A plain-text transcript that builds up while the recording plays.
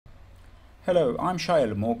Hello, I'm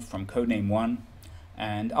Shaya Lamok from Codename One,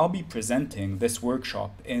 and I'll be presenting this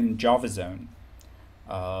workshop in JavaZone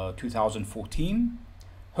 2014.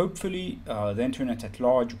 Hopefully, the internet at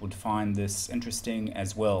large would find this interesting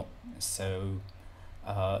as well. So,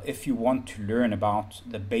 if you want to learn about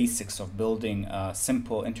the basics of building a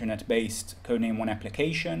simple internet-based Codename One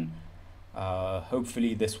application,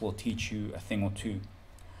 hopefully this will teach you a thing or two.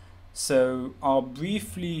 So I'll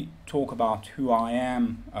briefly talk about who I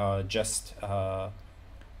am, just to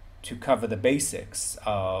cover the basics.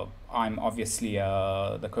 I'm obviously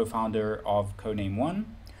the co-founder of Codename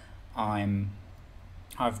One.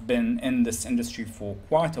 I've been in this industry for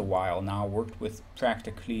quite a while now, worked with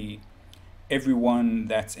practically everyone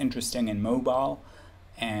that's interesting in mobile,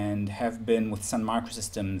 and have been with Sun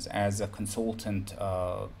Microsystems as a consultant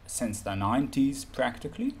since the 90s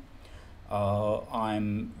practically.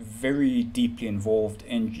 I'm very deeply involved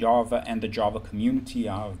in Java and the Java community.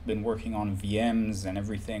 I've been working on VMs and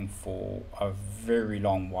everything for a very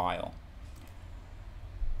long while.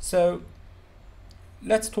 So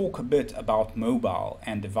let's talk a bit about mobile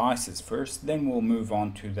and devices first, then we'll move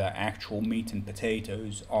on to the actual meat and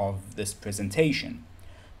potatoes of this presentation.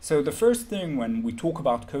 So the first thing when we talk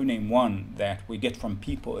about Codename One that we get from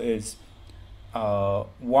people is,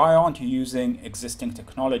 why aren't you using existing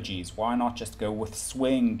technologies? Why not just go with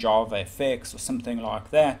Swing, JavaFX, or something like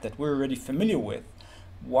that we're already familiar with?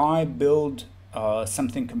 Why build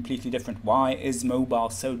something completely different? Why is mobile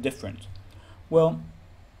so different? Well,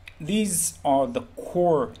 these are the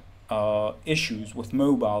core issues with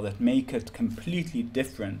mobile that make it completely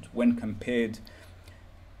different when compared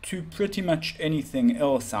to pretty much anything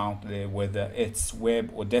else out there, whether it's web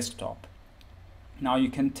or desktop. Now you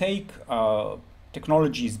can take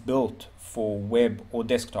technologies built for web or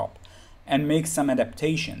desktop and make some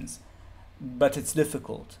adaptations, but it's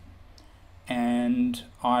difficult. And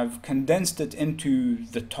I've condensed it into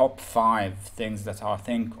the top 5 things that I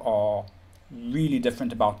think are really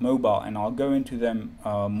different about mobile, and I'll go into them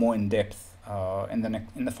more in depth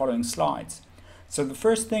in the following slides. So the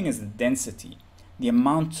first thing is the density, the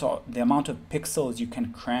amount of pixels you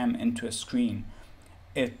can cram into a screen.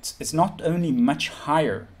 It is not only much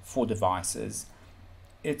higher for devices,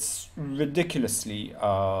 it's ridiculously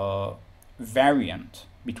variant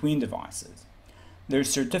between devices. There's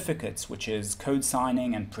certificates, which is code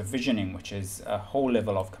signing, and provisioning, which is a whole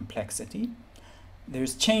level of complexity.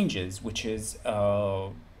 There's changes, which is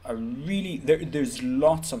there's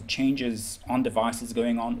lots of changes on devices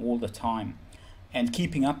going on all the time. And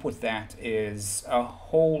keeping up with that is a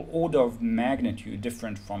whole order of magnitude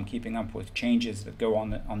different from keeping up with changes that go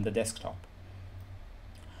on the desktop.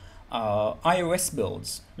 iOS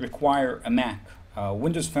builds require a Mac.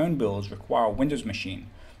 Windows Phone builds require a Windows machine.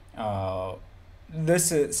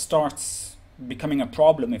 This starts becoming a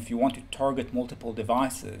problem if you want to target multiple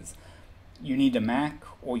devices. You need a Mac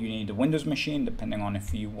or you need a Windows machine, depending on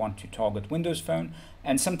if you want to target Windows Phone.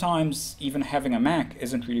 And sometimes even having a Mac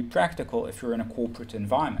isn't really practical if you're in a corporate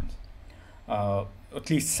environment, at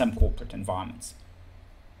least some corporate environments.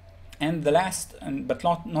 And the last, but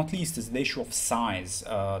not least, is the issue of size,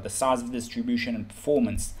 the size of distribution and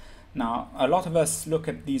performance. Now, a lot of us look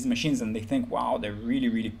at these machines and they think, wow, they're really,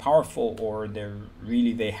 really powerful, or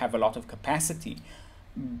they have a lot of capacity.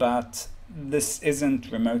 But this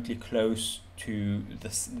isn't remotely close to the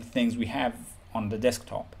things we have on the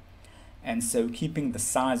desktop. And so keeping the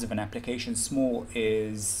size of an application small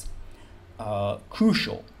is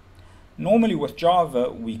crucial. Normally with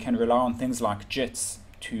Java, we can rely on things like JITs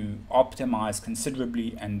to optimize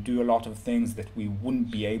considerably and do a lot of things that we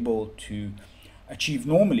wouldn't be able to achieve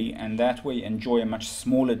normally, and that way enjoy a much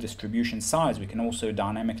smaller distribution size. We can also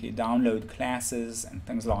dynamically download classes and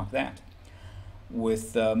things like that.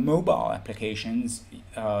 With mobile applications,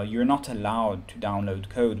 you're not allowed to download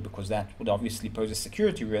code because that would obviously pose a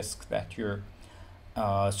security risk that you're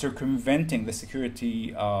circumventing the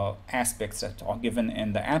security aspects that are given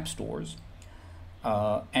in the app stores.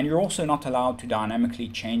 And you're also not allowed to dynamically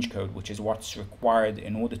change code, which is what's required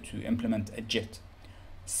in order to implement a JIT.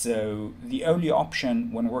 So the only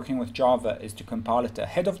option when working with Java is to compile it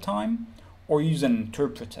ahead of time or use an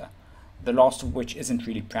interpreter, the last of which isn't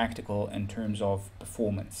really practical in terms of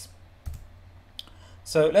performance.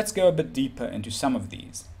 So let's go a bit deeper into some of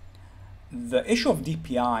these. The issue of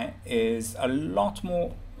DPI is a lot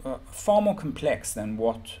more, far more complex than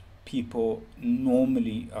what people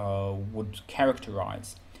normally would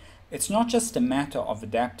characterize. It's not just a matter of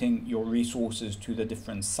adapting your resources to the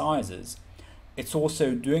different sizes, it's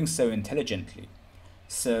also doing so intelligently.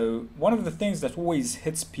 So one of the things that always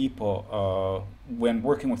hits people when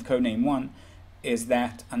working with Codename One is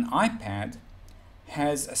that an iPad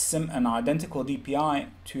has an identical DPI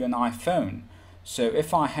to an iPhone. So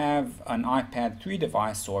if I have an iPad 3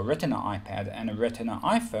 device or a Retina iPad and a Retina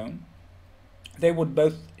iPhone, they would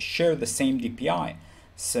both share the same DPI.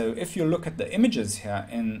 So if you look at the images here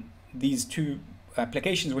in these two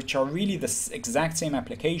applications, which are really the exact same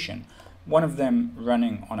application, one of them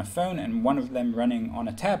running on a phone and one of them running on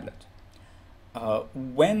a tablet.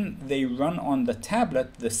 When they run on the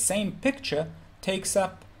tablet, the same picture takes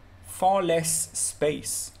up far less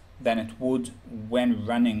space than it would when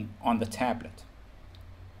running on the tablet.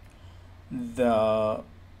 The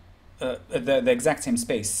exact same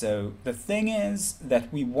space. So the thing is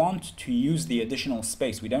that we want to use the additional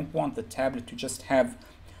space. We don't want the tablet to just have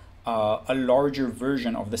a larger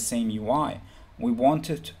version of the same UI. We want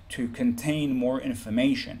it to contain more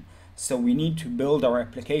information. So we need to build our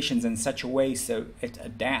applications in such a way so it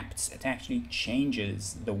adapts, it actually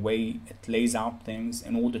changes the way it lays out things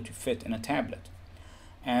in order to fit in a tablet.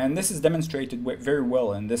 And this is demonstrated very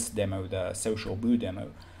well in this demo, the Social Blue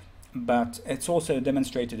demo. But it's also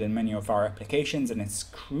demonstrated in many of our applications, and it's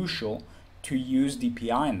crucial to use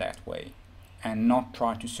DPI in that way and not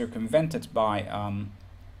try to circumvent it by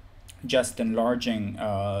just enlarging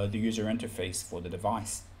the user interface for the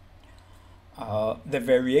device. The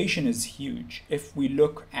variation is huge. If we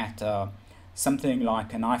look at something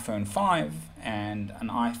like an iPhone 5 and an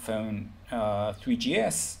iPhone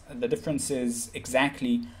 3GS, the difference is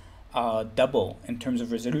exactly double in terms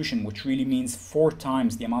of resolution, which really means 4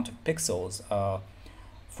 times the amount of pixels.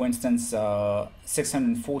 For instance,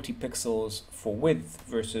 640 pixels for width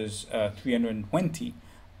versus 320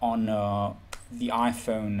 on the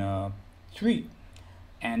iPhone 3.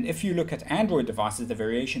 And if you look at Android devices, the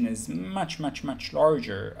variation is much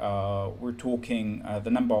larger. We're talking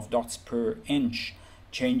the number of dots per inch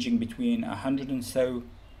changing between 100 and so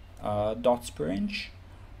dots per inch,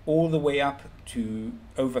 all the way up to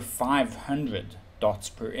over 500 dots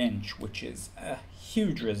per inch, which is a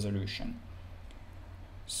huge resolution.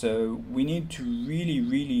 So we need to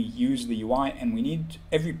really use the UI, and we need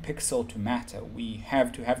every pixel to matter. We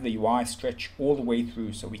have to have the UI stretch all the way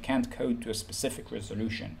through, so we can't code to a specific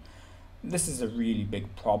resolution. This is a really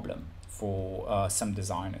big problem for some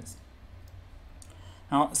designers.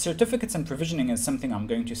 Now, certificates and provisioning is something I'm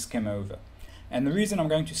going to skim over. And the reason I'm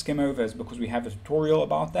going to skim over is because we have a tutorial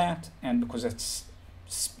about that, and because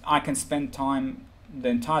I can spend time, the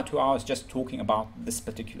entire 2 hours, just talking about this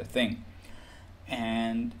particular thing.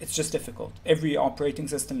 And it's just difficult. Every operating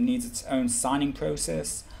system needs its own signing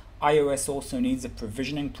process. iOS also needs a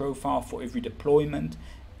provisioning profile for every deployment.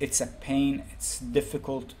 It's a pain. It's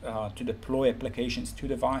difficult to deploy applications to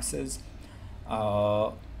devices.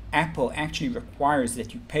 Apple actually requires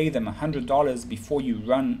that you pay them $100 before you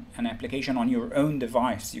run an application on your own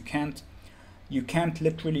device. You can't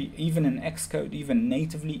literally, even in Xcode, even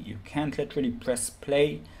natively, you can't literally press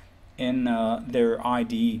play in their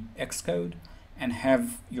IDE Xcode and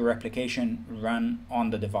have your application run on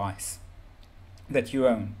the device that you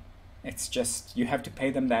own. It's just, you have to pay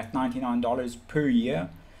them that $99 per year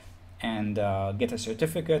and get a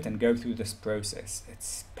certificate and go through this process.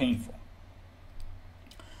 It's painful.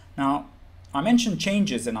 Now, I mentioned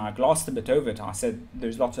changes and I glossed a bit over it. I said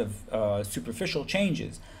there's lots of superficial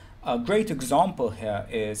changes. A great example here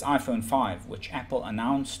is iPhone 5, which Apple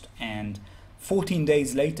announced, and 14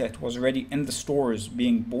 days later it was already in the stores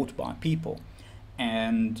being bought by people.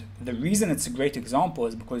 And the reason it's a great example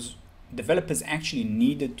is because developers actually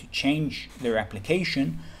needed to change their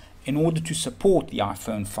application in order to support the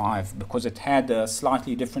iPhone 5 because it had a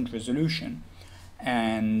slightly different resolution.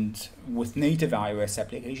 And with native iOS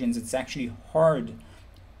applications, it's actually hard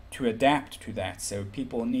to adapt to that. So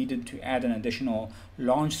people needed to add an additional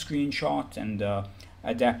launch screenshot and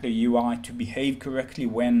adapt the UI to behave correctly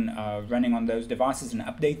when running on those devices and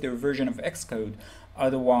update their version of Xcode.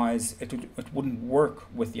 Otherwise, it wouldn't work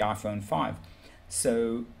with the iPhone 5.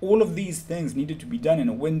 So all of these things needed to be done in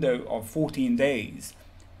a window of 14 days,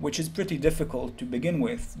 which is pretty difficult to begin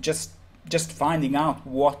with, just finding out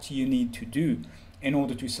what you need to do in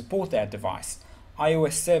order to support that device.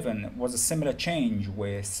 iOS 7 was a similar change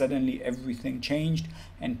where suddenly everything changed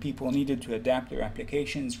and people needed to adapt their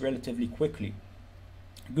applications relatively quickly.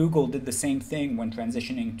 Google did the same thing when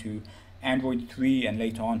transitioning to Android 3 and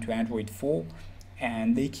later on to Android 4.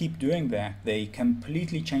 And they keep doing that. They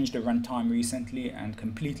completely changed the runtime recently and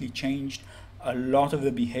completely changed a lot of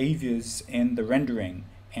the behaviors in the rendering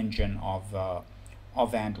engine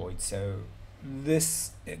of Android. So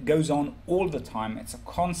this goes on all the time. It's a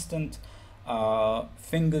constant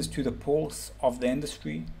fingers to the pulse of the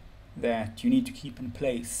industry that you need to keep in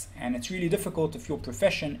place. And it's really difficult if your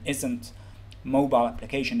profession isn't mobile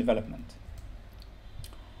application development.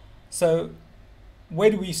 So where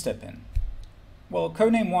do we step in? Well,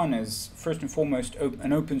 Codename One is first and foremost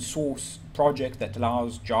an open source project that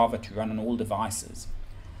allows Java to run on all devices.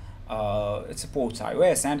 It supports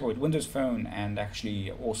iOS, Android, Windows Phone, and actually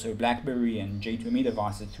also BlackBerry and J2ME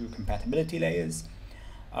devices through compatibility layers.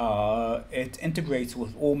 It integrates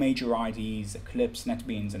with all major IDEs, Eclipse,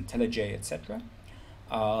 NetBeans, IntelliJ, etc.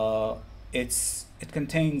 It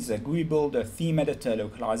contains a GUI builder, theme editor,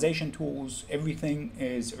 localization tools. Everything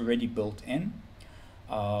is already built in.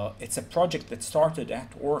 It's a project that started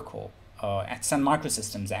at Oracle, at Sun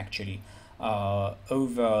Microsystems actually,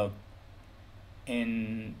 over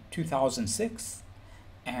in 2006,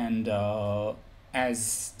 and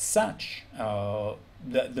as such,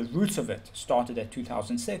 the roots of it started at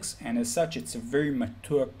 2006, and as such, it's a very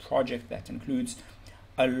mature project that includes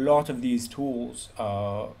a lot of these tools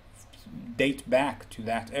date back to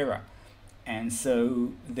that era, and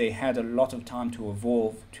so they had a lot of time to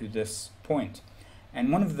evolve to this point.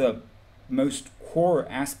 And one of the most core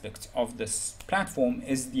aspects of this platform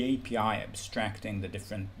is the API abstracting the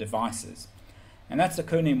different devices. And that's the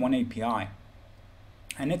Codename One API.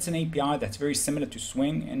 And it's an API that's very similar to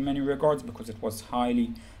Swing in many regards because it was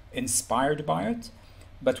highly inspired by it.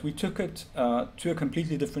 But we took it to a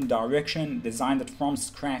completely different direction, designed it from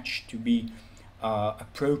scratch to be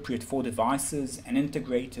appropriate for devices, and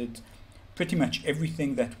integrated pretty much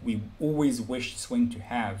everything that we always wished Swing to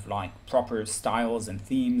have, like proper styles and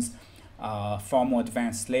themes, far more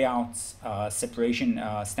advanced layouts, separation,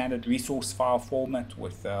 standard resource file format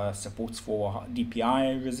with supports for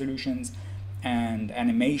DPI resolutions, and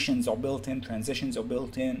animations are built in, transitions are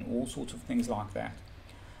built in, all sorts of things like that.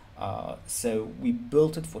 So we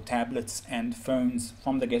built it for tablets and phones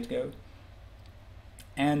from the get-go.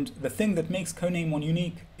 And the thing that makes Codename One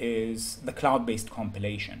unique is the cloud-based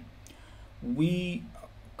compilation. We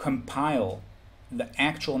compile the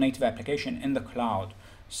actual native application in the cloud.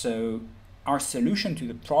 So our solution to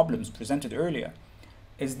the problems presented earlier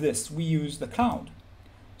is this: we use the cloud.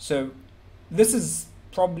 So this is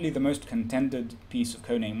probably the most contended piece of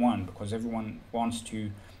Codename One, because everyone wants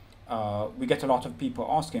to, we get a lot of people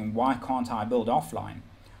asking, why can't I build offline?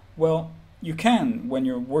 Well, you can when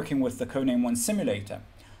you're working with the Codename One simulator,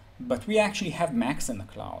 but we actually have Macs in the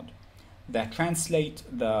cloud that translate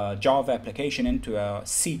the Java application into a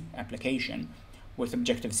C application with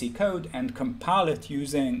Objective-C code and compile it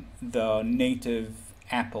using the native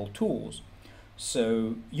Apple tools.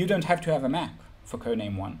 So you don't have to have a Mac for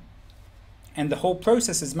Codename One. And the whole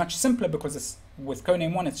process is much simpler because with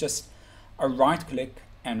Codename One, it's just a right click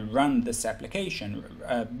and run this application,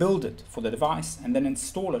 build it for the device, and then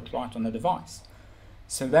install it right on the device.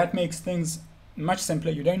 So that makes things much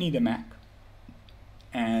simpler. You don't need a Mac.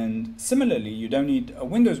 And similarly, you don't need a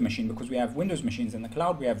Windows machine because we have Windows machines in the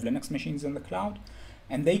cloud, we have Linux machines in the cloud,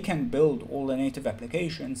 and they can build all the native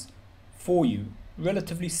applications for you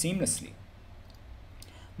relatively seamlessly.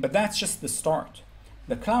 But that's just the start.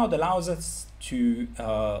 The cloud allows us to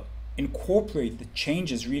incorporate the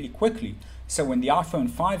changes really quickly. So when the iPhone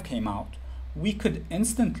 5 came out, we could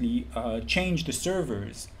instantly change the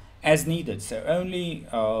servers as needed. So only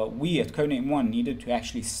we at Codename One needed to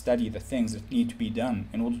actually study the things that need to be done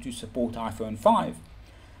in order to support iPhone 5.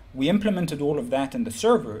 We implemented all of that in the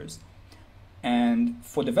servers, and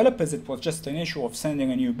for developers it was just an issue of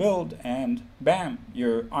sending a new build and bam,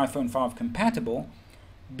 your iPhone 5 compatible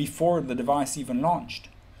before the device even launched.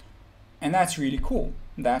 And that's really cool.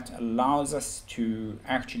 That allows us to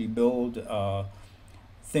actually build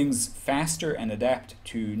things faster and adapt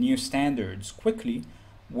to new standards quickly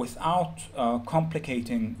without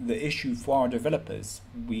complicating the issue for our developers.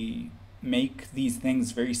 We make these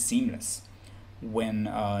things very seamless when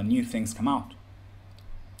new things come out.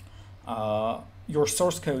 Your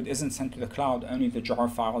source code isn't sent to the cloud, only the jar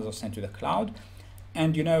files are sent to the cloud.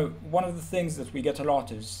 And you know, one of the things that we get a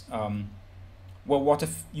lot is, well, what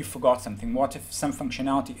if you forgot something? What if some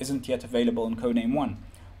functionality isn't yet available in Codename One?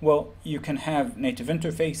 Well, you can have native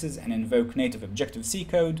interfaces and invoke native Objective-C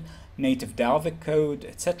code, native Dalvik code,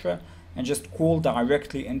 etc., and just call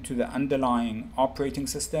directly into the underlying operating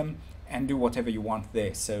system and do whatever you want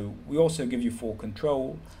there. So we also give you full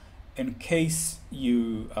control in case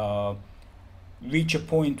you reach a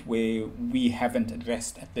point where we haven't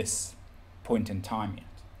addressed at this point in time yet.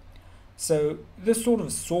 So this sort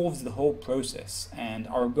of solves the whole process, and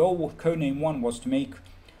our goal with Codename One was to make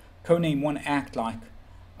Codename One act like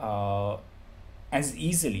as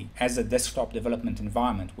easily as a desktop development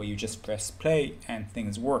environment where you just press play and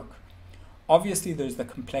things work. Obviously there's the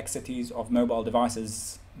complexities of mobile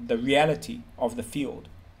devices, the reality of the field,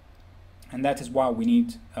 and that is why we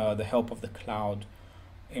need the help of the cloud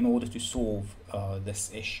in order to solve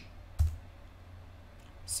this issue.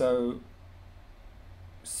 So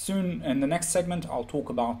soon in the next segment, I'll talk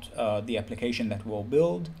about the application that we'll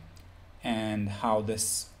build and how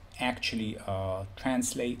this actually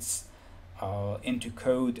translates into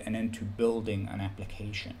code and into building an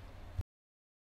application.